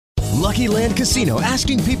Lucky Land Casino,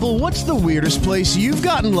 asking people, what's the weirdest place you've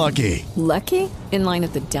gotten lucky? Lucky? In line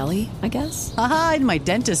at the deli, I guess? Aha, in my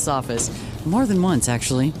dentist's office. More than once,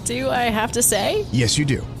 actually. Do I have to say? Yes, you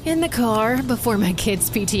do. In the car before my kids'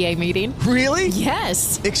 PTA meeting. Really?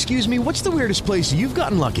 Yes. Excuse me, what's the weirdest place you've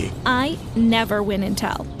gotten lucky? I never win and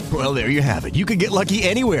tell. Well, there you have it. You can get lucky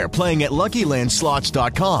anywhere, playing at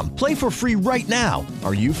LuckyLandSlots.com. Play for free right now.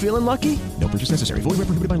 Are you feeling lucky? No purchase necessary. Void where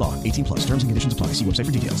prohibited by law. 18 plus. Terms and conditions apply. See website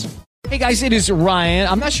for details. Hey guys, it is Ryan.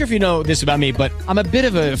 I'm not sure if you know this about me, but I'm a bit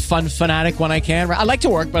of a fun fanatic when I can. I like to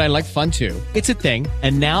work, but I like fun too. It's a thing.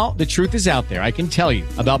 And now the truth is out there. I can tell you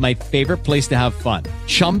about my favorite place to have fun.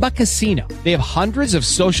 Chumba Casino. They have hundreds of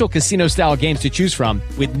social casino style games to choose from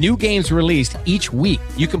with new games released each week.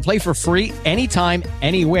 You can play for free anytime,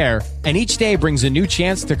 anywhere. And each day brings a new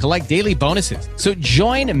chance to collect daily bonuses. So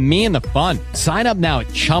join me in the fun. Sign up now at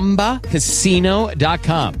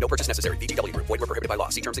ChumbaCasino.com. No purchase necessary. VGW Group. Void where prohibited by law.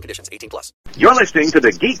 See terms and conditions. 18 plus. You're listening to the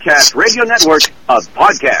Geekcast Radio Network of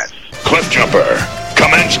podcasts. Cliff Jumper,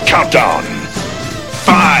 commence countdown.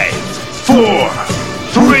 5, 4,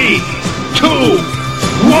 3, 2, 1.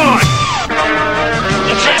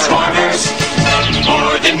 The Transformers,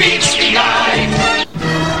 more than meets the eye.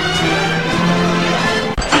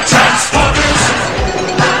 The Transformers,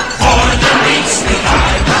 more than meets the eye.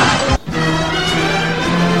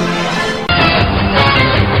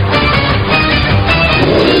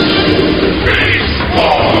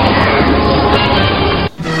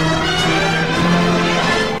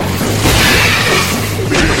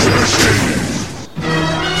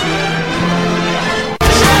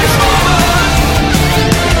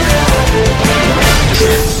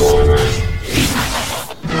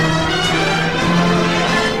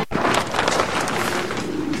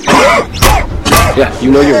 Yeah,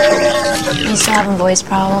 you know you're in trouble. I'm still having voice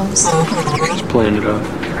problems. Just playing it off.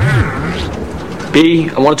 B,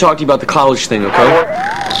 I want to talk to you about the college thing, okay?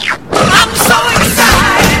 I'm so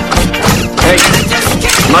excited. Hey,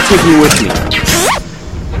 I'm not taking you with me.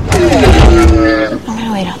 I'm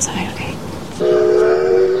gonna wait outside, okay?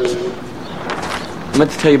 I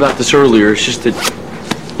meant to tell you about this earlier. It's just that,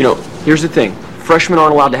 here's the thing. Freshmen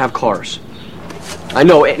aren't allowed to have cars. I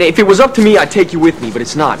know, and if it was up to me, I'd take you with me, but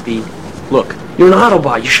it's not, B. Look, you're an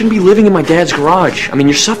Autobot. You shouldn't be living in my dad's garage. I mean,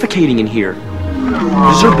 you're suffocating in here.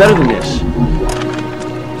 You deserve better than this.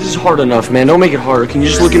 This is hard enough, man. Don't make it harder. Can you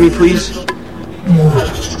just look at me, please?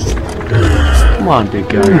 Come on, big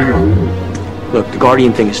guy. Look, the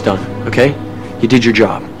Guardian thing is done, okay? You did your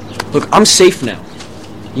job. Look, I'm safe now.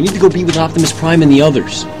 You need to go be with Optimus Prime and the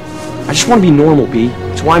others. I just want to be normal, B.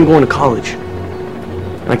 That's why I'm going to college.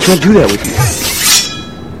 And I can't do that with you.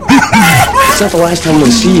 It's not the last time I'm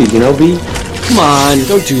going to see you, B? Come on,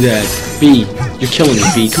 don't do that. B, you're killing me,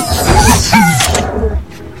 B.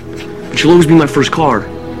 But you'll always be my first car.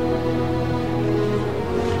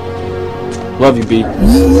 Love you, B.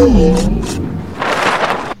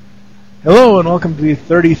 Hello and welcome to the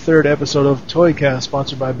 33rd episode of Toycast,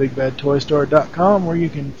 sponsored by BigBadToyStore.com, where you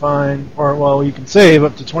can you can save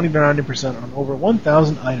up to 20 to 90% on over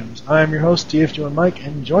 1,000 items. I am your host, TF2 Mike,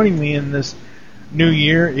 and joining me in this new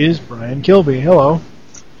year is Brian Kilby. Hello.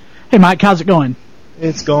 Hey Mike, how's it going?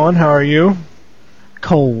 It's going. How are you?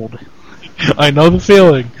 Cold. I know the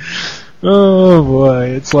feeling. Oh boy,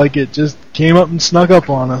 it's like it just came up and snuck up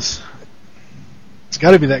on us. It's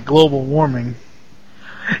got to be that global warming.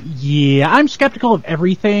 Yeah, I'm skeptical of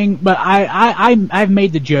everything, but I've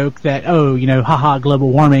made the joke that, haha, global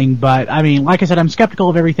warming, but I mean, like I said, I'm skeptical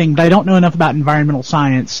of everything, but I don't know enough about environmental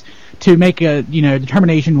science to make a,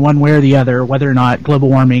 determination one way or the other, whether or not global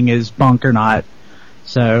warming is bunk or not,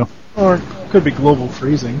 so. Or it could be global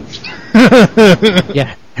freezing.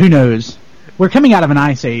 Yeah, who knows? We're coming out of an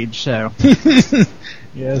ice age, so.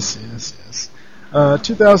 Yes.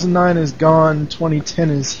 2009 is gone,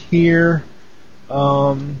 2010 is here.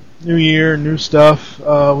 New year, new stuff.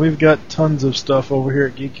 We've got tons of stuff over here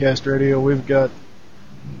at Geekcast Radio. We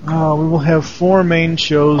will have 4 main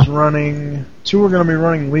shows running. 2 are going to be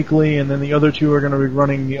running weekly, and then the other 2 are going to be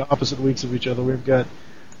running the opposite weeks of each other. We've got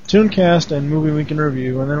Tooncast and Movie Week in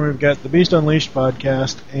Review, and then we've got the Beast Unleashed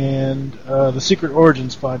podcast and the Secret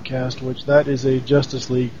Origins podcast, which that is a Justice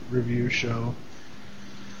League review show.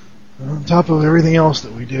 On top of everything else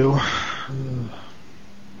that we do.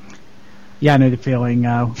 Yeah, I know the feeling.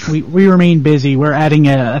 We remain busy. We're adding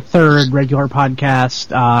a third regular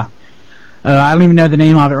podcast. I don't even know the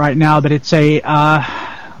name of it right now, but it's a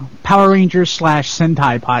Power Rangers /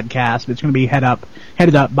 Sentai podcast. But it's going to be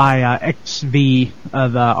headed up by XV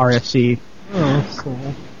of RFC. Oh,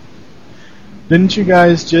 cool. Didn't you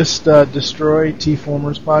guys just destroy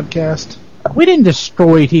T-Formers podcast? We didn't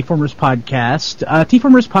destroy T-Formers Podcast.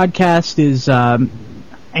 T-Formers Podcast is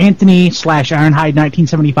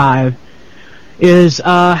Anthony/Ironhide1975 is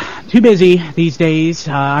too busy these days.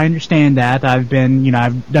 I understand that. I've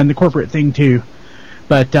done the corporate thing too.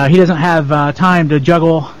 But he doesn't have time to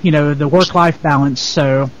juggle, the work-life balance,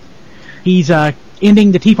 so he's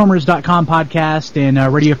ending the Tformers.com podcast,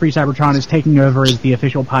 and Radio Free Cybertron is taking over as the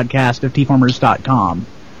official podcast of Tformers.com.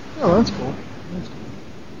 Oh, that's cool.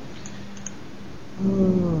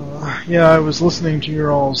 Yeah, I was listening to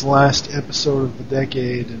your all's last episode of the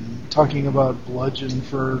decade and talking about Bludgeon.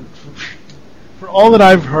 For all that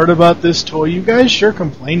I've heard about this toy, you guys sure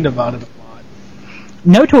complained about it a lot.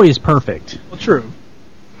 No toy is perfect. Well, true.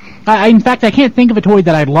 In fact, I can't think of a toy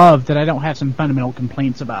that I love that I don't have some fundamental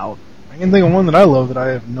complaints about. I can think of one that I love that I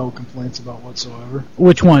have no complaints about whatsoever.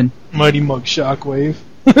 Which one? Mighty Mug Shockwave.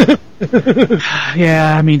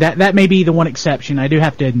 Yeah, I mean, that may be the one exception, I do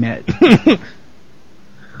have to admit.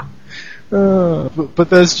 But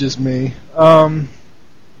that's just me. I'm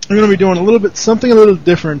going to be doing something a little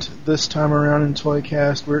different this time around in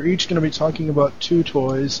ToyCast. We're each going to be talking about 2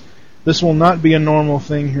 toys. This will not be a normal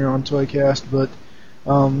thing here on ToyCast, but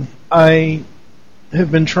I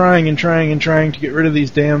have been trying to get rid of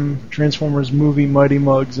these damn Transformers movie Mighty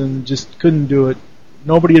Mugs and just couldn't do it.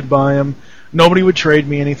 Nobody would buy them. Nobody would trade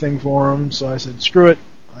me anything for them, so I said, screw it.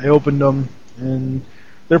 I opened them, and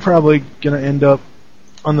they're probably going to end up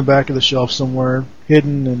on the back of the shelf somewhere,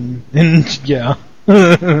 hidden, and yeah.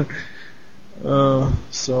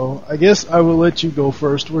 So I guess I will let you go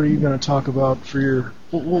first. What are you going to talk about for your...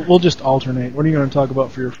 We'll just alternate. What are you going to talk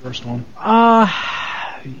about for your first one? I'm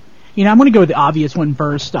going to go with the obvious one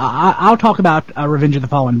first. I'll talk about Revenge of the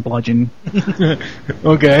Fallen Bludgeon.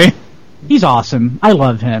 Okay. He's awesome. I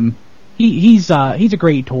love him. He's a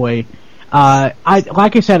great toy.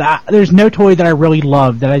 Like I said, there's no toy that I really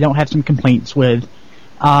love that I don't have some complaints with.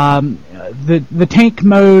 The tank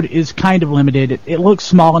mode is kind of limited. It looks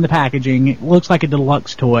small in the packaging. It looks like a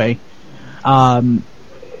deluxe toy.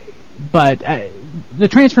 But the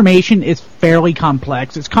transformation is fairly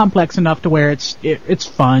complex. It's complex enough to where it's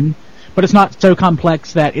fun, but it's not so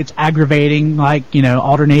complex that it's aggravating, like,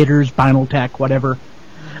 alternators, Binal Tech, whatever.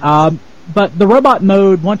 But the robot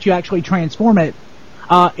mode, once you actually transform it,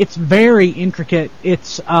 it's very intricate. It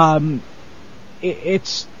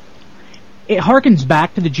harkens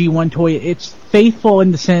back to the G1 toy. It's faithful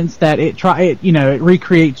in the sense that it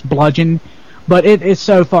recreates Bludgeon, but it is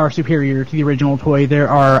so far superior to the original toy. There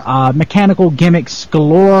are mechanical gimmicks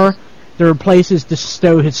galore. There are places to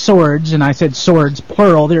stow his swords, and I said swords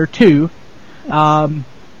plural. There are 2.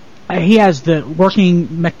 He has the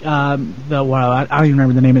working I don't even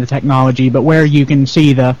remember the name of the technology, but where you can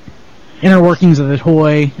see the inner workings of the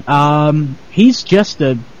toy. He's just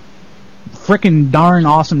a frickin' darn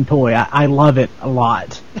awesome toy. I love it a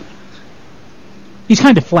lot. He's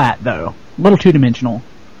kind of flat, though. A little two-dimensional.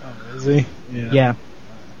 Oh, is he? Yeah.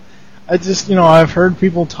 I just, I've heard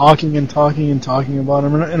people talking about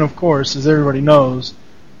him, and of course, as everybody knows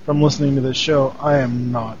from listening to this show, I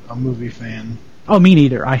am not a movie fan. Oh, me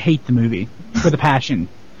neither. I hate the movie with a passion.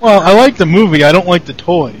 Well, I like the movie, I don't like the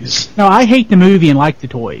toys. No, I hate the movie and like the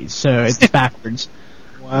toys, so it's backwards.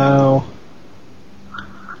 Wow.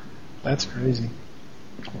 That's crazy.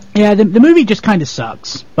 Yeah, the movie just kind of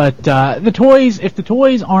sucks. But the toys, if the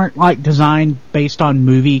toys aren't designed based on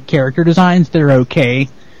movie character designs, they're okay.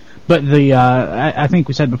 But I think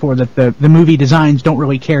we said before that the movie designs don't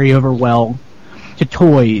really carry over well to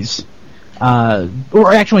toys.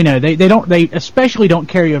 Or actually, no, they don't. They especially don't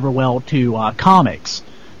carry over well to comics.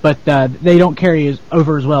 But they don't carry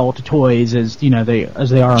over as well to toys as they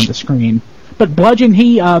are on the screen. But Bludgeon,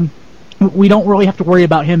 we don't really have to worry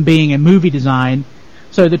about him being a movie design.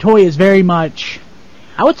 So the toy is very much,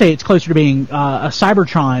 I would say it's closer to being a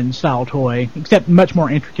Cybertron-style toy, except much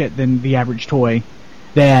more intricate than the average toy,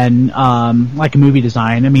 than like a movie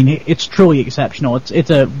design. I mean, it's truly exceptional. It's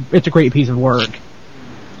a great piece of work.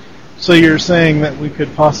 So you're saying that we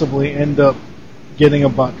could possibly end up getting a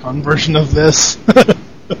BotCon version of this?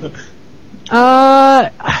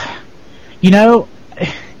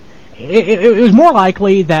 It was more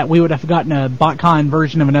likely that we would have gotten a BotCon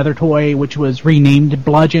version of another toy, which was renamed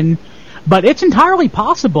Bludgeon. But it's entirely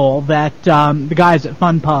possible that the guys at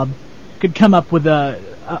FunPub could come up with a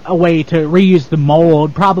way to reuse the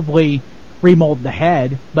mold, probably remold the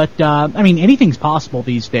head. But, anything's possible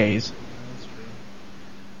these days.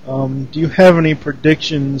 Do you have any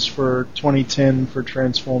predictions for 2010 for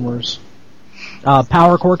Transformers?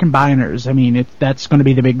 Power core combiners. That's going to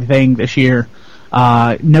be the big thing this year.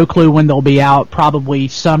 No clue when they'll be out. Probably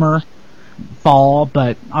summer, fall,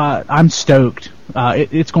 but I'm stoked.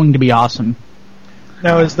 it's going to be awesome.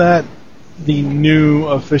 Now, is that the new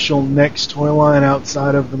official next toy line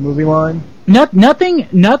outside of the movie line?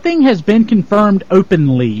 Nothing has been confirmed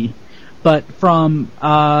openly, but from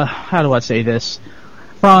how do I say this?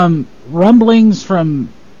 From rumblings from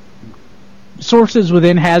sources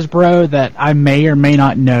within Hasbro that I may or may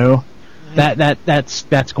not know,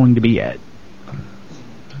 that's going to be it.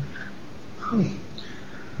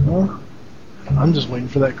 Well, I'm just waiting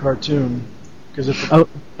for that cartoon.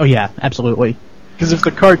 Oh yeah, absolutely. Because if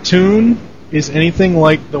the cartoon is anything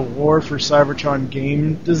like the War for Cybertron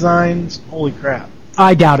game designs, holy crap.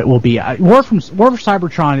 I doubt it will be. War for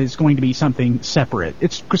Cybertron is going to be something separate.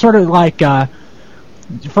 It's sort of like,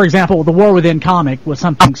 for example, the War Within comic was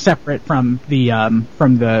something separate from the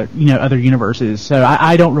other universes. So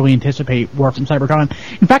I don't really anticipate War from Cybertron.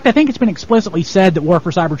 In fact, I think it's been explicitly said that War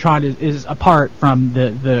for Cybertron is apart from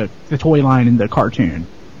the toy line in the cartoon.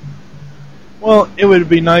 Well, it would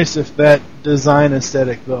be nice if that design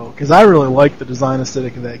aesthetic, though, because I really like the design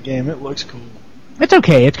aesthetic of that game. It looks cool. It's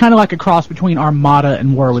okay. It's kind of like a cross between Armada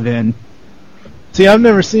and War Within. See, I've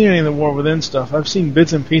never seen any of the War Within stuff. I've seen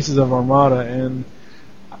bits and pieces of Armada, and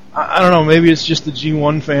I don't know, maybe it's just the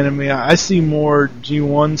G1 fan in me. I see more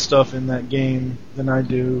G1 stuff in that game than I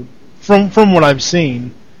do from what I've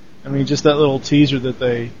seen. I mean, just that little teaser that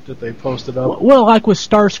they posted up. Well, like with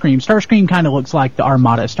Starscream kind of looks like the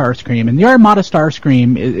Armada Starscream, and the Armada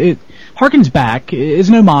Starscream it harkens back, is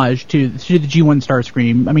an homage to the G1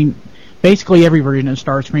 Starscream. I mean, basically every version of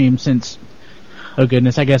Starscream since, oh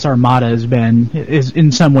goodness, I guess Armada is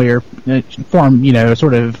in some way or form,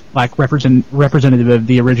 sort of like representative of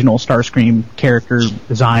the original Starscream character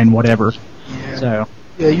design, whatever. Yeah. So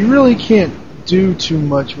yeah, you really can't do too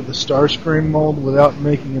much with a Starscream mold without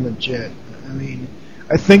making him a jet. I mean,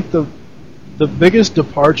 I think the biggest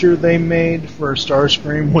departure they made for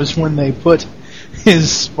Starscream was when they put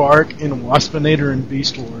his spark in Waspinator and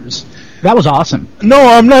Beast Wars. That was awesome. No,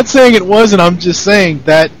 I'm not saying it wasn't. I'm just saying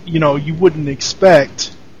that, you wouldn't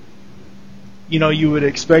expect, you would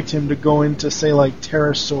expect him to go into, say, like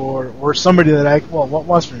Pterosaur or somebody that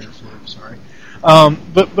Waspinator flew, sorry.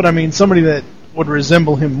 But I mean, somebody that would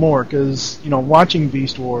resemble him more, because, watching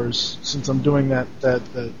Beast Wars, since I'm doing that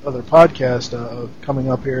other podcast coming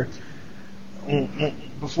up here,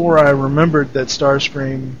 before I remembered that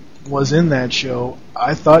Starscream was in that show,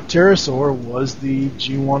 I thought Pterosaur was the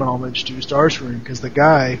G1 homage to Starscream, because the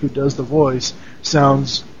guy who does the voice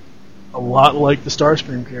sounds a lot like the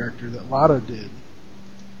Starscream character that Lotta did.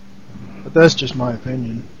 But that's just my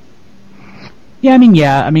opinion.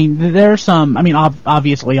 Yeah, I mean, there's some. I mean,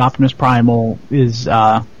 obviously, Optimus Primal is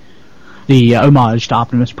the homage to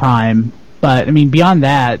Optimus Prime, but I mean, beyond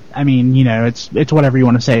that, I mean, it's whatever you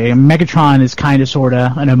want to say. Megatron is kind of, sort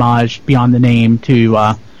of, an homage beyond the name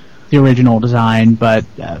to the original design, but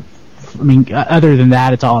I mean, other than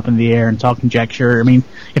that, it's all up in the air and it's all conjecture. I mean,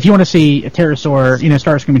 if you want to see a Pterosaur,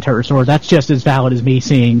 Starscream and Pterosaur, that's just as valid as me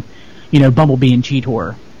seeing, Bumblebee and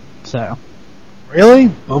Cheetor. So. Really?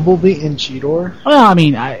 Bumblebee and Cheetor? Well, I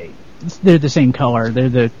mean, they're the same color. They're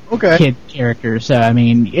the kid characters. So, I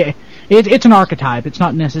mean, it's an archetype. It's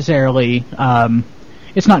not necessarily, a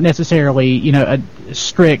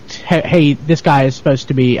strict, hey, this guy is supposed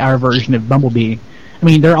to be our version of Bumblebee. I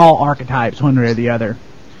mean, they're all archetypes, one way or the other.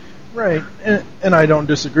 Right, and I don't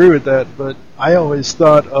disagree with that, but I always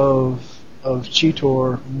thought of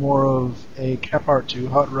Cheetor more of a Cap-Art 2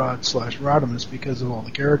 Hot Rod / Rodimus because of all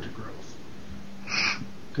the character growth.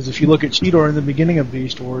 Because if you look at Cheetor in the beginning of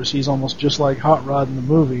Beast Wars, he's almost just like Hot Rod in the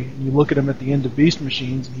movie. And you look at him at the end of Beast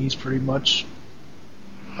Machines, and he's pretty much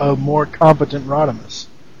a more competent Rodimus,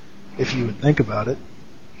 if you would think about it.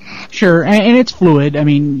 Sure, and it's fluid. I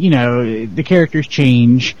mean, the characters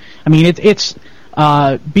change. I mean, it's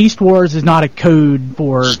Beast Wars is not a code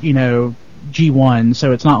for, G1,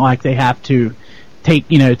 so it's not like they have to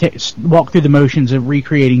walk through the motions of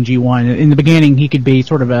recreating G1. In the beginning, he could be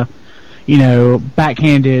sort of a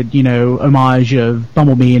backhanded, homage of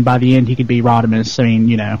Bumblebee, and by the end he could be Rodimus. I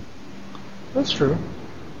mean, That's true.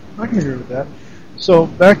 I can agree with that. So,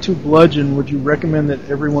 back to Bludgeon, would you recommend that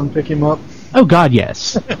everyone pick him up? Oh God,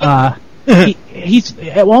 yes. He's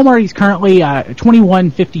at Walmart. He's currently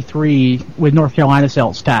 $21.53 with North Carolina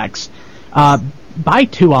sales tax. Buy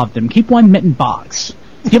 2 of them. Keep one mint in box.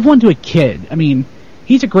 Give one to a kid. I mean,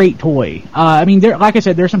 he's a great toy. I mean, like I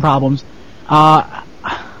said, there's some problems.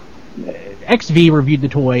 XV reviewed the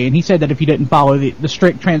toy, and he said that if you didn't follow the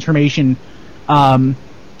strict transformation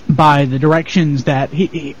by the directions, that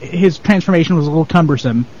his transformation was a little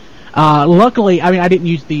cumbersome. Luckily, I mean, I didn't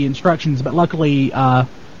use the instructions, but luckily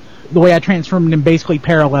the way I transformed him basically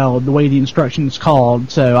paralleled the way the instructions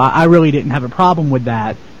called, so I really didn't have a problem with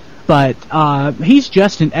that. But he's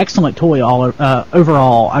just an excellent toy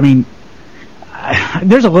overall. I mean,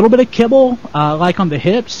 there's a little bit of kibble, like on the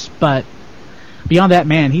hips, but beyond that,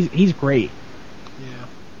 man, he's great. Yeah.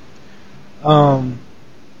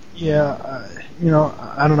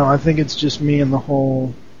 I don't know. I think it's just me and the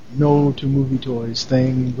whole no to movie toys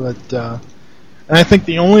thing, but and I think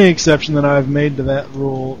the only exception that I've made to that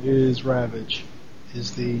rule is Ravage,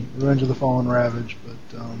 is the Revenge of the Fallen Ravage. But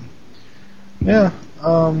yeah.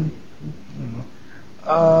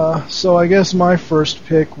 So I guess my first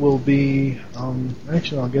pick will be.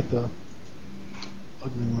 Actually, I'll get the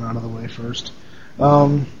ugly one out of the way first.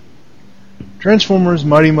 Transformers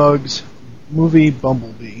Mighty Mugs movie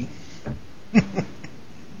Bumblebee.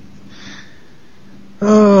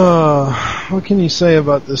 What can you say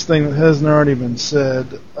about this thing that hasn't already been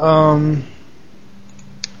said?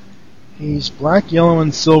 He's black, yellow,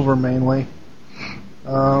 and silver mainly.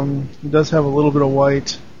 He does have a little bit of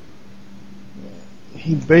white.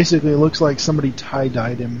 He basically looks like somebody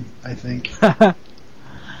tie-dyed him, I think.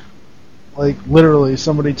 Like, literally,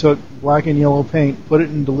 somebody took black and yellow paint, put it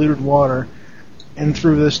in diluted water, and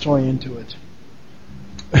threw this toy into it.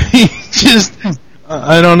 He just...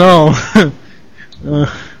 I don't know. You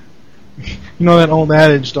know that old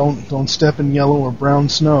adage, don't step in yellow or brown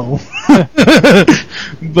snow.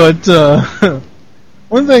 But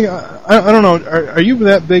one thing, I don't know, are you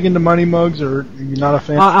that big into Mighty Mugs, or are you not a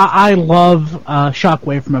fan? I love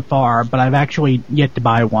Shockwave from afar, but I've actually yet to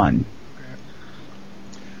buy one.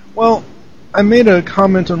 Well, I made a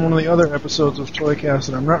comment on one of the other episodes of Toycast,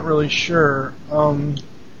 and I'm not really sure.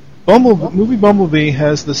 Movie Bumblebee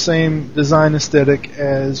has the same design aesthetic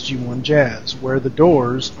as G1 Jazz, where the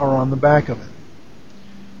doors are on the back of it.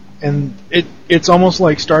 And it's almost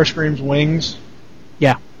like Starscream's wings.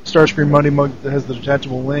 Yeah. Starscream Mighty Mug that has the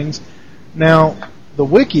detachable wings. Now, the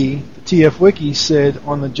wiki, the TF wiki, said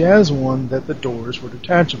on the Jazz one that the doors were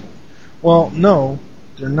detachable. Well, no,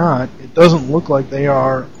 they're not. It doesn't look like they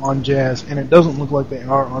are on Jazz, and it doesn't look like they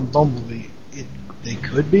are on Bumblebee. They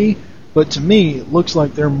could be, but to me, it looks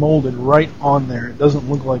like they're molded right on there. It doesn't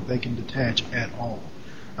look like they can detach at all.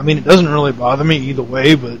 I mean, it doesn't really bother me either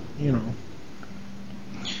way, but, you know.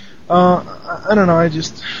 I don't know, I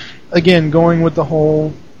just, again, going with the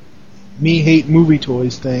whole me hate movie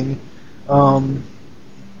toys thing,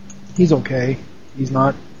 he's okay. He's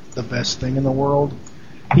not the best thing in the world.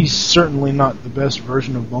 He's certainly not the best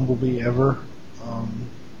version of Bumblebee ever. I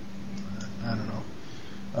don't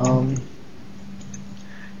know.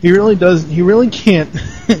 He really can't,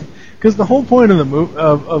 because the whole point of the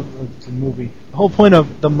movie, the whole point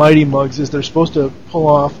of the Mighty Mugs is they're supposed to pull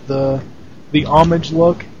off the homage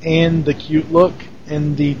look and the cute look,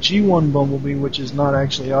 and the G1 Bumblebee, which is not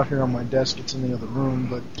actually out here on my desk, it's in the other room,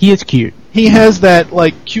 but he is cute. He has that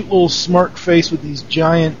like cute little smart face with these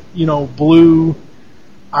giant, blue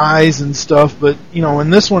eyes and stuff, but in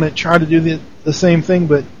this one it tried to do the same thing,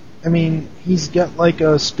 but I mean, he's got like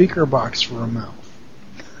a speaker box for a mouth.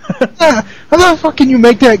 How the fuck can you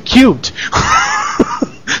make that cute?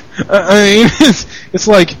 I mean, it's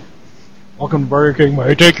like, welcome to Burger King,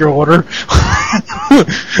 may I take your order?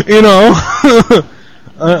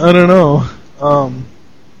 I don't know. I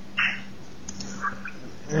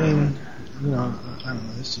mean, I don't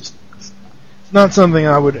know. It's not something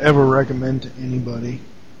I would ever recommend to anybody.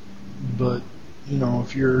 But,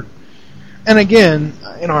 if you're... And again,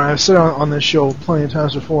 I've said on this show plenty of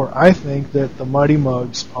times before, I think that the Mighty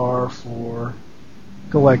Mugs are for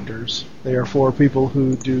collectors. They are for people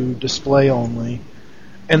who do display only,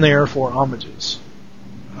 and they are for homages.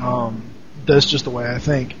 That's just the way I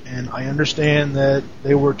think. And I understand that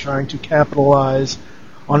they were trying to capitalize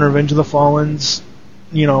on Revenge of the Fallen's,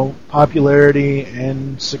 popularity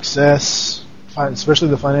and success, especially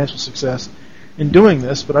the financial success, in doing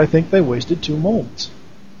this, but I think they wasted 2 molds.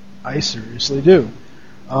 I seriously do.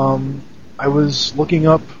 I was looking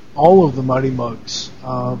up all of the Mighty Mugs,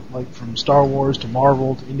 like from Star Wars to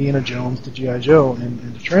Marvel to Indiana Jones to G.I. Joe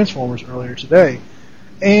and to Transformers earlier today.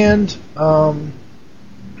 And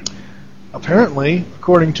apparently,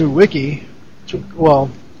 according to Wiki, well,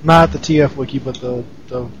 not the TF Wiki, but the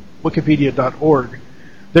Wikipedia.org,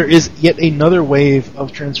 there is yet another wave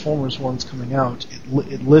of Transformers ones coming out.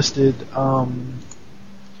 It listed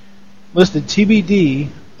TBD,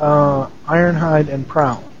 Ironhide, and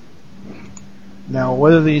Prowl. Now,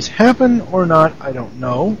 whether these happen or not, I don't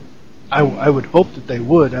know. I would hope that they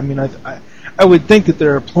would. I mean, I would think that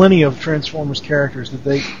there are plenty of Transformers characters that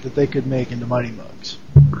they could make into Mighty Mugs.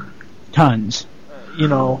 Tons.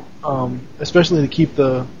 Especially to keep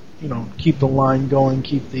the keep the line going,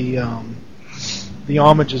 keep the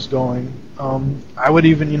homages going. I would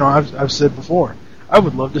even, I've said before, I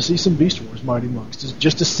would love to see some Beast Wars Mighty Monks,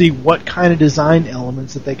 just to see what kind of design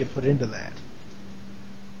elements that they could put into that.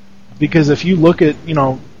 Because if you look at,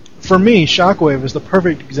 for me, Shockwave is the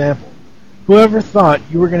perfect example. Whoever thought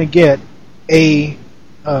you were going to get a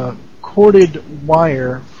corded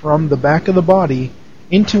wire from the back of the body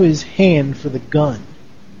into his hand for the gun?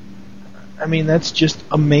 I mean, that's just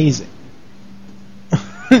amazing.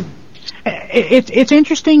 It's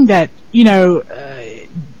interesting that,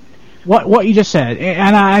 what you just said,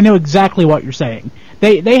 and I know exactly what you're saying.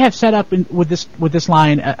 They have set up with this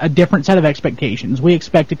line a different set of expectations. We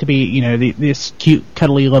expect it to be, this cute,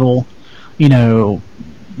 cuddly little,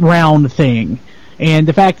 round thing. And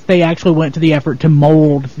the fact that they actually went to the effort to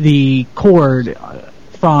mold the cord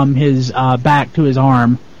from his back to his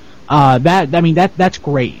arm, that's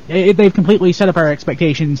great. They've completely set up our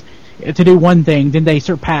expectations to do one thing, then they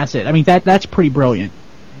surpass it. I mean, that's pretty brilliant.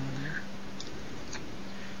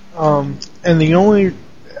 And the only,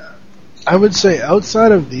 I would say,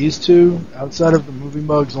 outside of these two, outside of the movie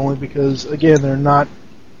mugs, only because again they're not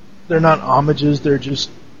homages, they're just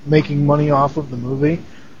making money off of the movie.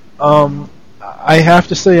 I have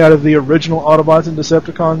to say, out of the original Autobots and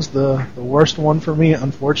Decepticons, the worst one for me,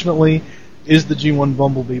 unfortunately, is the G1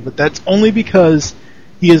 Bumblebee. But that's only because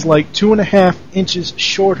he is like 2.5 inches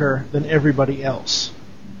shorter than everybody else.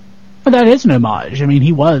 But that is an homage. I mean,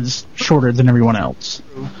 he was shorter than everyone else.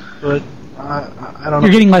 But I don't know.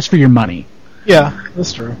 You're getting less for your money. Yeah,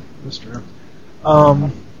 that's true. That's true.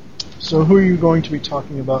 So who are you going to be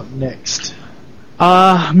talking about next?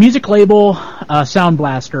 Music label Sound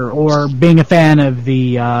Blaster, or being a fan of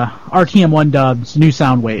the RTM1 Dub's new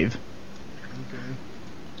Soundwave.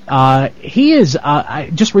 Okay. He is. I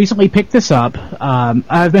just recently picked this up.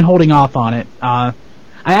 I've been holding off on it.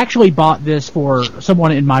 I actually bought this for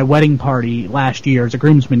someone in my wedding party last year as a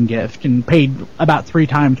groomsman gift, and paid about 3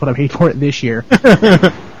 times what I paid for it this year.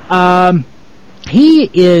 He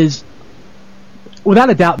is,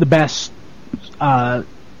 without a doubt, the best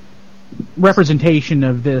representation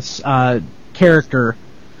of this character,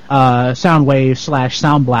 Soundwave /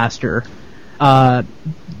 Sound Blaster.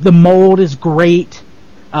 The mold is great.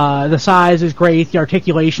 The size is great. The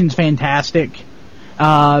articulation's fantastic.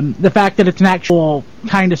 The fact that it's an actual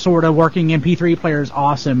kind of sort of working MP3 player is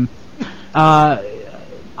awesome. I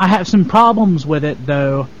have some problems with it,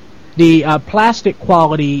 though. The plastic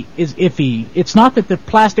quality is iffy. It's not that the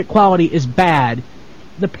plastic quality is bad.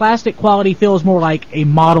 The plastic quality feels more like a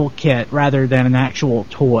model kit rather than an actual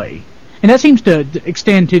toy. And that seems to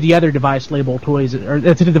extend to the other device label toys, or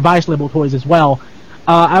to the device label toys as well.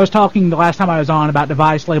 I was talking the last time I was on about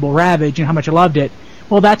device label Ravage and how much I loved it.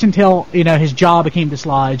 Well, that's until, his jaw became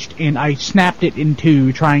dislodged and I snapped it in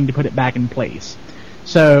two trying to put it back in place.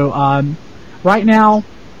 So, right now,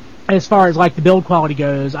 as far as like the build quality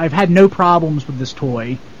goes, I've had no problems with this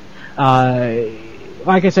toy.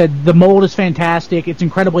 Like I said, the mold is fantastic. It's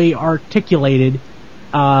incredibly articulated.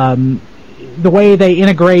 The way they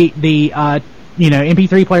integrate the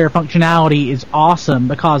MP3 player functionality is awesome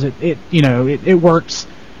because it works.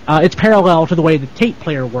 It's parallel to the way the tape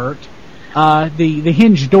player worked. The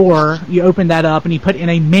hinge door, you open that up and you put in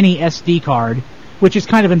a mini SD card, which is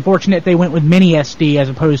kind of unfortunate they went with mini SD as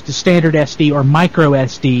opposed to standard SD or micro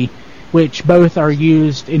SD, which both are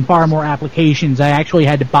used in far more applications. I actually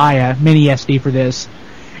had to buy a mini SD for this.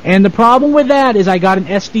 And the problem with that is I got an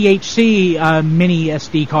SDHC mini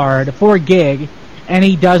SD card, a 4 gig, and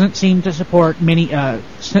he doesn't seem to support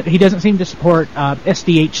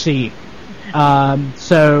SDHC.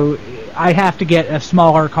 So I have to get a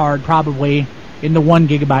smaller card, probably in the 1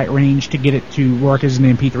 gigabyte range, to get it to work as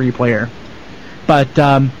an MP3 player. But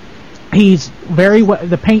he's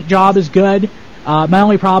the paint job is good. My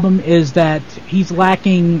only problem is that he's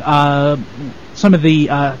lacking some of the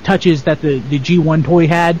touches that the G1 toy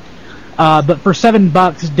had. But for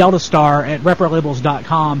 $7, Delta Star at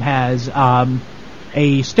ReproLabels.com has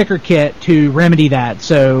a sticker kit to remedy that.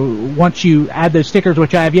 So once you add those stickers,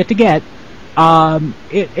 which I have yet to get,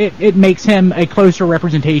 it makes him a closer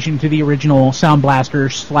representation to the original Sound Blaster /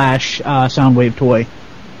 Soundwave toy.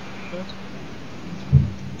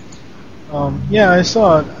 Yeah, I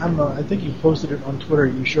saw it. I think you posted it on Twitter.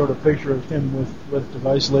 You showed a picture of him with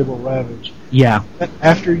device label Ravage. Yeah.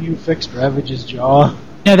 After you fixed Ravage's jaw?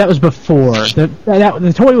 No, that was before.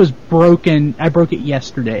 The toy was broken. I broke it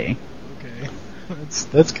yesterday. Okay.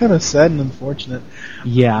 That's kind of sad and unfortunate.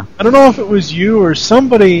 Yeah. I don't know if it was you or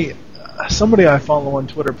somebody I follow on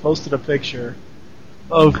Twitter posted a picture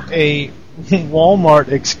of a Walmart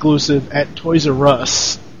exclusive at Toys R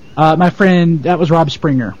Us. My friend, that was Rob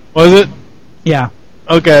Springer. Was it? Yeah.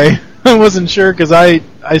 Okay. I wasn't sure because I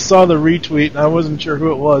saw the retweet and I wasn't sure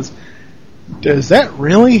who it was. Does that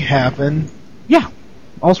really happen? Yeah.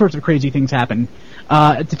 All sorts of crazy things happen.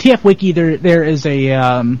 At the TF Wiki, there is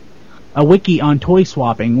a wiki on toy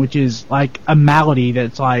swapping, which is like a malady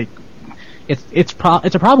that's like it's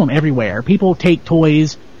a problem everywhere. People take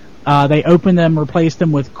toys, they open them, replace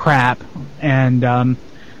them with crap, and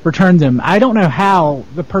return them. I don't know how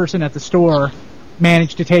the person at the store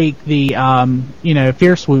managed to take the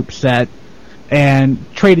Fear Swoop set and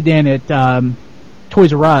trade it in at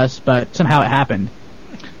Toys R Us, but somehow it happened.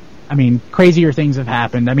 I mean, crazier things have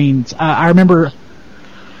happened. I mean, I remember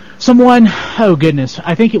someone, oh goodness,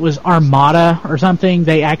 I think it was Armada or something,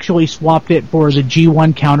 they actually swapped it for the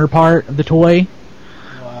G1 counterpart of the toy.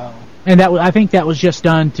 Wow. And I think that was just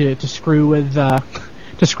done to screw with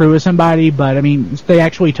somebody, but I mean, they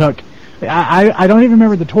actually took, I don't even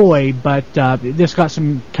remember the toy, but this got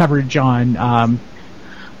some coverage on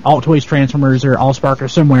Alt Toys Transformers or AllSpark or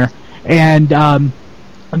somewhere, and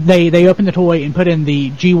they opened the toy and put in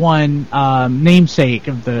the G1 namesake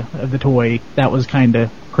of the toy. That was kind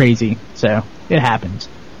of crazy, so it happens.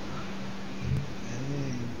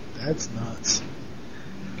 That's nuts.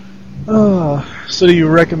 So do you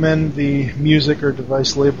recommend the music or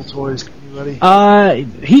device label toys? Anybody?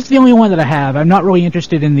 He's the only one that I have. I'm not really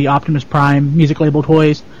interested in the Optimus Prime music label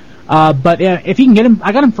toys, but if you can get him,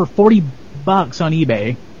 I got him for $40 on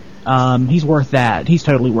eBay. He's worth that. He's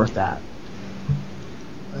totally worth that.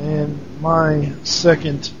 And my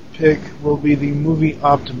second pick will be the movie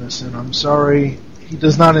Optimus, and I'm sorry, he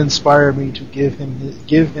does not inspire me to give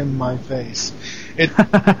him my face.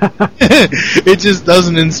 It just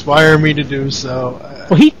doesn't inspire me to do so.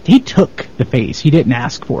 Well, he took the face. He didn't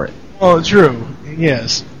ask for it. Oh, true.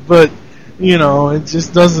 Yes, but it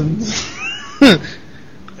just doesn't.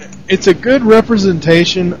 It's a good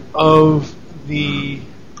representation of the.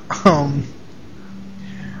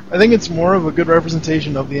 I think it's more of a good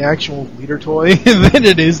representation of the actual leader toy than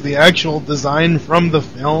it is the actual design from the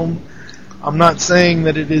film. I'm not saying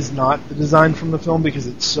that it is not the design from the film, because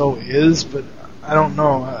it so is, but I don't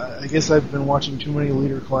know. I guess I've been watching too many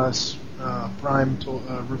Leader Class Prime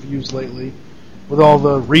reviews lately, with all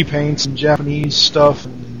the repaints and Japanese stuff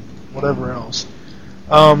and whatever else.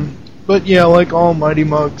 But yeah, like all Mighty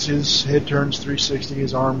Mugs, his head turns 360,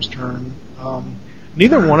 his arms turn.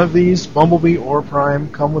 Neither one of these, Bumblebee or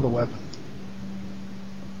Prime, come with a weapon.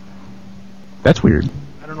 That's weird.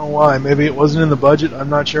 I don't know why. Maybe it wasn't in the budget. I'm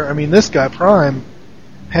not sure. I mean, this guy, Prime,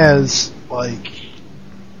 has,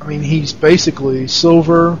 he's basically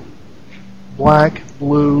silver, black,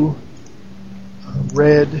 blue,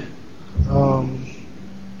 red,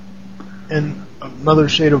 and another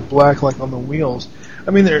shade of black, like on the wheels.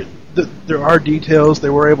 I mean, there are details. They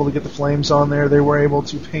were able to get the flames on there. They were able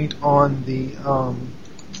to paint on the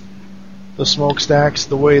smokestacks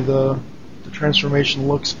the way the transformation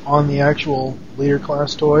looks on the actual Leader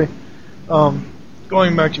Class toy.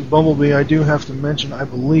 Going back to Bumblebee, I do have to mention,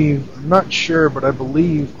 I'm not sure, but I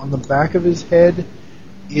believe on the back of his head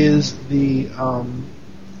is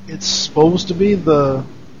it's supposed to be the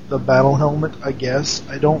battle helmet, I guess.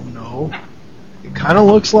 I don't know. It kind of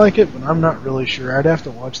looks like it, but I'm not really sure. I'd have to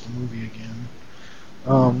watch the movie again.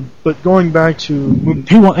 But going back to...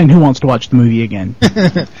 Who wants to watch the movie again?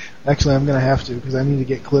 Actually, I'm going to have to, because I need to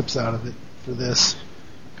get clips out of it for this.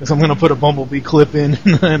 Because I'm going to put a Bumblebee clip in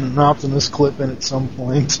and an Optimus clip in at some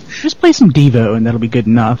point. Just play some Devo, and that'll be good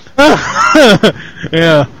enough.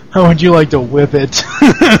 Yeah. How would you like to whip it?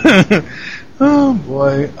 Oh,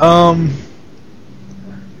 boy.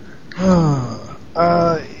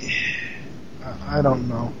 I don't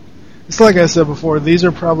know. It's like I said before, these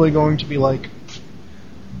are probably going to be like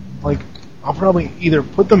I'll probably either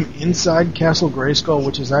put them inside Castle Grayskull,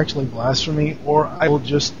 which is actually blasphemy, or I will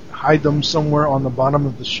just hide them somewhere on the bottom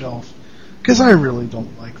of the shelf, because I really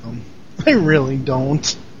don't like them. I really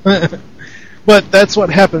don't. But that's what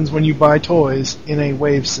happens when you buy toys in a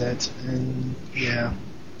wave set, and yeah,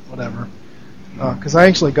 whatever. Because I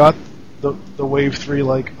actually got the Wave 3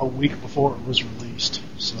 like a week before it was released,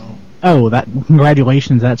 so... Oh,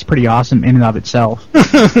 congratulations! That's pretty awesome in and of itself.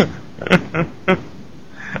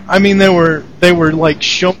 I mean, they were like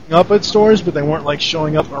showing up at stores, but they weren't like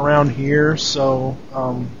showing up around here. So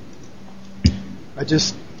I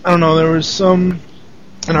don't know. There was some,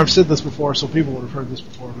 and I've said this before, so people would have heard this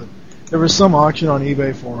before, but there was some auction on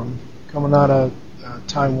eBay for them coming out of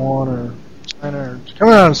Taiwan or China or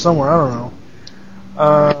coming out of somewhere. I don't know.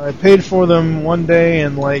 I paid for them one day,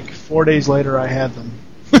 and like 4 days later, I had them.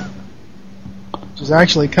 Which is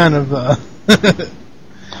actually kind of a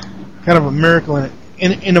miracle in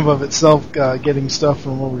in and of itself getting stuff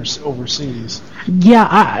from overseas.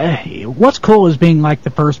 Yeah, what's cool is being like the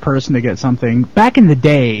first person to get something. Back in the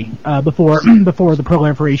day, before the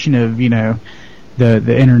proliferation of the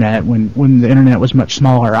internet, when the internet was much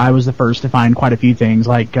smaller, I was the first to find quite a few things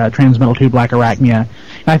like Transmetal 2 Black Arachnia.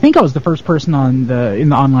 And I think I was the first person in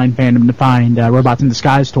the online fandom to find Robots in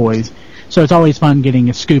Disguise toys. So it's always fun getting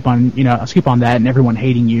a scoop on that, and everyone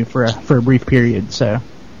hating you for a brief period. So.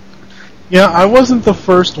 Yeah, I wasn't the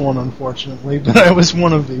first one, unfortunately, but I was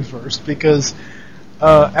one of the first, because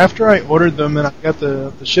after I ordered them and I got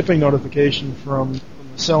the shipping notification from the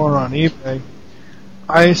seller on eBay,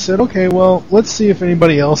 I said, okay, well, let's see if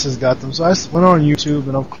anybody else has got them. So I went on YouTube,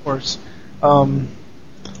 and of course, a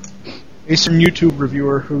certain YouTube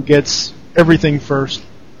reviewer who gets everything first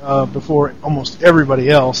before almost everybody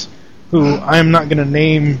else, who I am not going to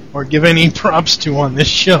name or give any props to on this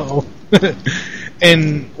show.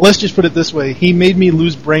 And let's just put it this way, he made me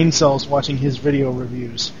lose brain cells watching his video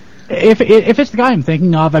reviews. If it's the guy I'm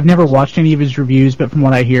thinking of, I've never watched any of his reviews, but from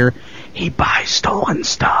what I hear, he buys stolen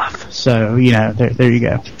stuff. So, there you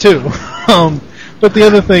go. Too. But the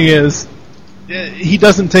other thing is, he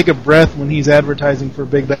doesn't take a breath when he's advertising for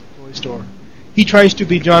Big Bad Toy Store. He tries to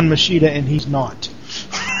be John Machida, and he's not.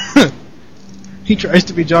 He tries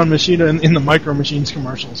to be John Machida in the Micro Machines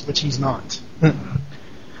commercials, but he's not.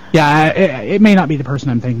 Yeah, it may not be the person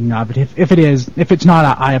I'm thinking of, but if it is, if it's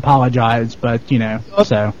not, I apologize. But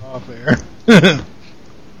so. Fair.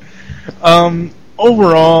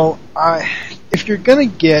 Overall, if you're going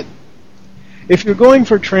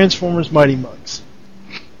for Transformers Mighty Mugs,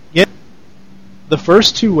 get the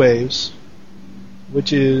first two waves,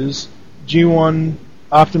 which is G1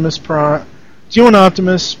 Optimus Prime, G1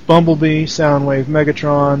 Optimus, Bumblebee, Soundwave,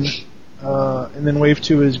 Megatron, and then Wave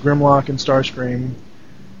 2 is Grimlock and Starscream.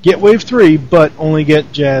 Get Wave 3, but only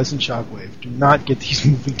get Jazz and Shockwave. Do not get these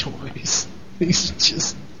movie toys. These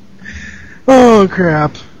just... Oh,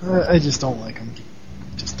 crap. I just don't like them.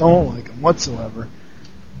 Just don't like them whatsoever.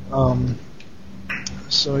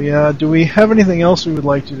 So, yeah, do we have anything else we would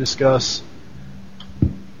like to discuss?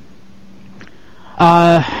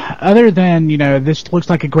 Other than, this looks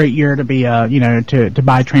like a great year to be, to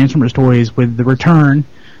buy Transformers toys with the return,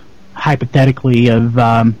 hypothetically, of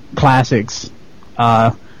classics,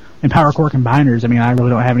 and Power Core Combiners. I mean, I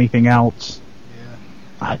really don't have anything else.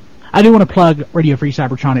 Yeah. I do want to plug Radio Free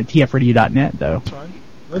Cybertron at tfradio.net, though.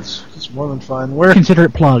 That's fine. That's more than fine. Consider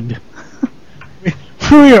it plugged.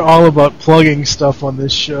 We are all about plugging stuff on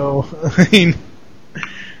this show. I mean,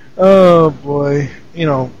 oh boy.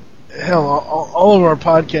 Hell, all of our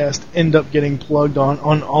podcasts end up getting plugged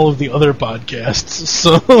on all of the other podcasts.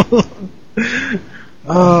 So,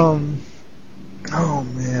 oh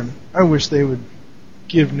man. I wish they would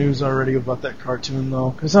give news already about that cartoon, though,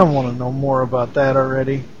 because I want to know more about that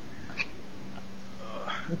already.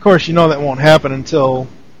 Of course, that won't happen until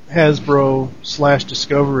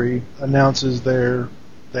Hasbro/Discovery announces their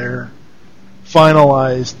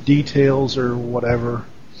finalized details or whatever.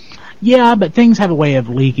 Yeah, but things have a way of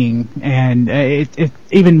leaking, and it's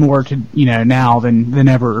even more to now than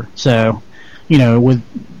ever. So, with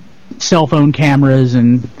cell phone cameras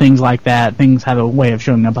and things like that, things have a way of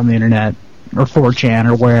showing up on the internet. Or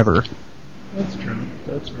 4chan, or wherever. That's true.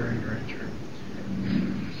 That's very, very true.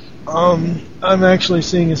 I'm actually,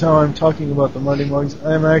 seeing as how I'm talking about the Mighty Mugs,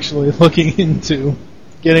 I'm actually looking into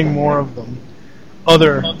getting more of them,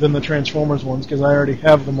 other than the Transformers ones, because I already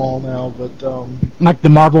have them all now, but... Like the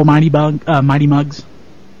Marvel Mighty Mugs?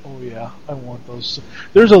 Oh yeah, I want those.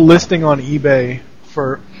 There's a listing on eBay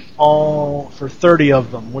for 30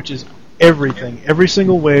 of them, which is everything. Every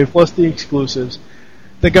single wave, plus the exclusives.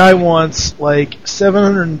 The guy wants like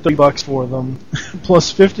 $730 for them,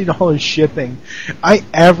 plus $50 shipping. I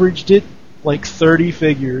averaged it like 30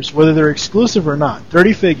 figures, whether they're exclusive or not.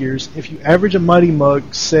 30 figures. If you average a Mighty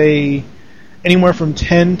Mug, say anywhere from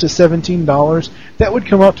 $10 to $17, that would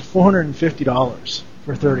come out to $450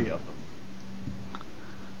 for 30 of them,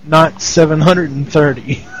 not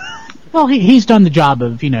 $730. Well, he's done the job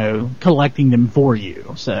of collecting them for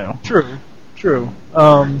you. So true.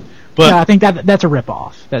 But yeah, I think that's a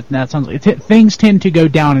ripoff. That sounds like things tend to go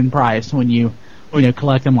down in price when you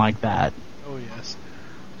collect them like that. Oh yes.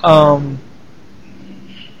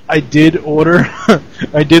 I did order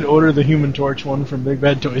the Human Torch one from Big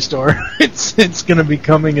Bad Toy Store. It's going to be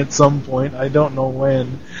coming at some point. I don't know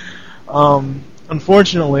when.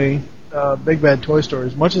 Unfortunately, Big Bad Toy Store,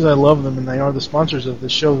 as much as I love them and they are the sponsors of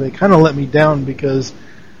this show, they kind of let me down because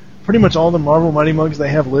pretty much all the Marvel Mighty Mugs they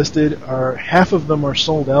have listed, half of them are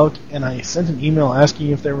sold out, and I sent an email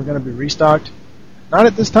asking if they were going to be restocked. Not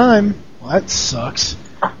at this time. Well, that sucks.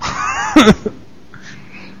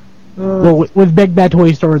 Well, with Big Bad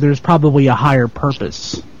Toy Store, there's probably a higher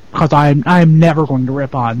purpose. Because I'm never going to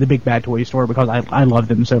rip on the Big Bad Toy Store because I love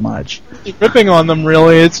them so much. Ripping on them,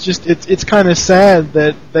 really. It's just it's kind of sad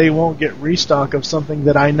that they won't get restock of something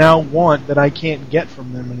that I now want that I can't get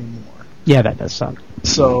from them anymore. Yeah, that does suck.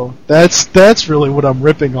 So that's really what I'm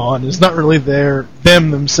ripping on. It's not really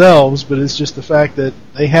them themselves, but it's just the fact that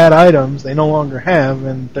they had items they no longer have,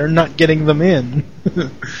 and they're not getting them in.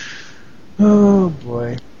 Oh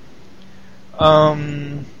boy.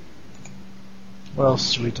 What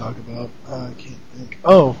else should we talk about? I can't think.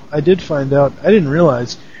 Oh, I did find out. I didn't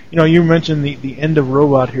realize. You mentioned the end of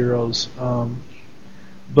Robot Heroes,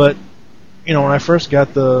 but when I first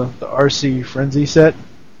got the RC Frenzy set,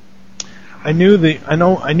 I knew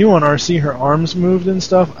on RC her arms moved and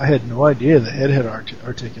stuff. I had no idea the head had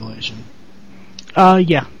articulation.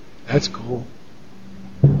 Yeah. That's cool.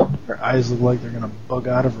 Her eyes look like they're gonna bug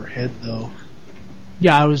out of her head, though.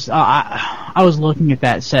 Yeah, I was looking at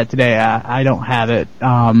that set today. I don't have it.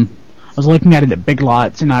 I was looking at it at Big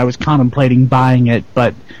Lots, and I was contemplating buying it,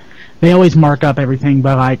 but they always mark up everything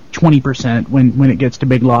by like 20% when it gets to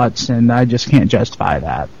Big Lots, and I just can't justify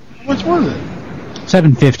that. How much was it?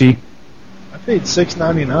 $7.50. I paid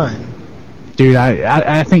 $6.99. Dude,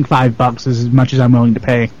 I think $5 is as much as I'm willing to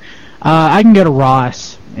pay. I can go to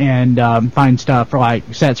Ross and find stuff for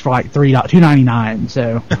like sets for like $2.99.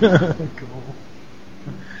 So. Cool.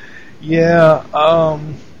 Yeah,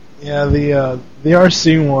 the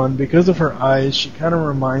RC one, because of her eyes, she kind of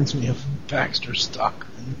reminds me of Baxter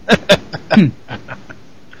Stockman.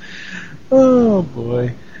 Oh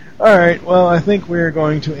boy. Alright, well, I think we're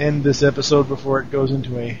going to end this episode before it goes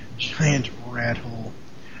into a giant rat hole.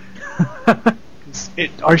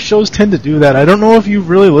 Our shows tend to do that. I don't know if you've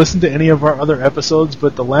really listened to any of our other episodes,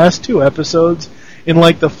 but the last two episodes, in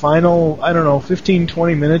like the final, 15,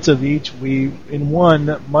 20 minutes of each,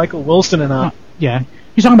 Michael Wilson and I... Yeah,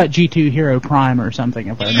 he's talking about G2 Hero Prime or something.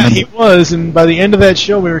 If I remember. Yeah, he was, and by the end of that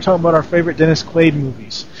show, we were talking about our favorite Dennis Quaid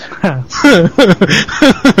movies.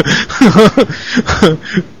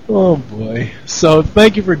 Oh boy. So,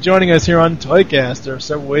 thank you for joining us here on Toycast. There are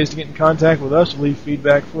several ways to get in contact with us to leave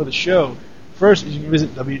feedback for the show. First, you can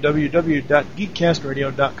visit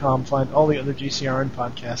www.geekcastradio.com, find all the other GCRN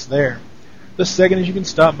podcasts there. The second is you can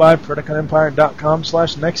stop by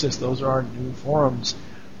PredaconEmpire.com/Nexus. Those are our new forums.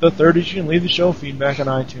 The third is you can leave the show feedback on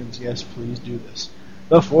iTunes. Yes, please do this.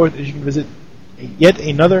 The fourth is you can visit yet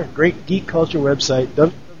another great geek culture website,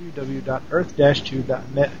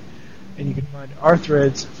 www.earth-2.net, and you can find our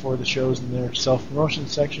threads for the shows in their self-promotion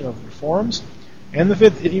section of their forums. And the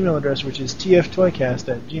fifth email address, which is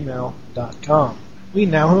tftoycast@gmail.com. We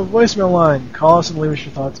now have a voicemail line. Call us and leave us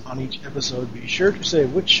your thoughts on each episode. Be sure to say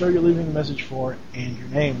which show you're leaving a message for and your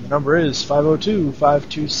name. The number is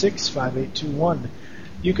 502-526-5821.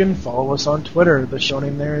 You can follow us on Twitter. The show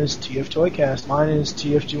name there is TFToycast. Mine is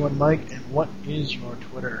TFG1Mike. And what is your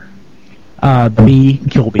Twitter? B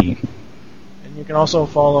Kilby. And you can also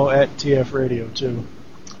follow at TF Radio too.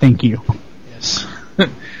 Thank you. Yes.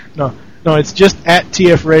 No, it's just at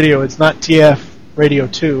TF Radio. It's not TF Radio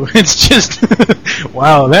 2. It's just...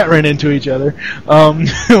 wow, that ran into each other.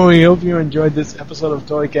 We hope you enjoyed this episode of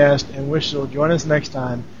Toycast and wish you'll join us next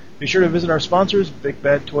time. Be sure to visit our sponsors,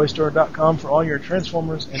 BigBadToyStore.com, for all your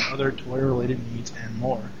Transformers and other toy-related needs and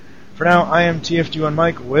more. For now, I am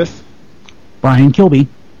TFG1Mike with... Brian Kilby.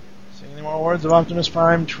 Saying any more words of Optimus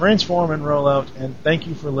Prime, transform and roll out, and thank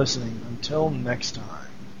you for listening. Until next time.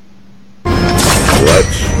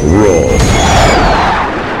 Let's roll.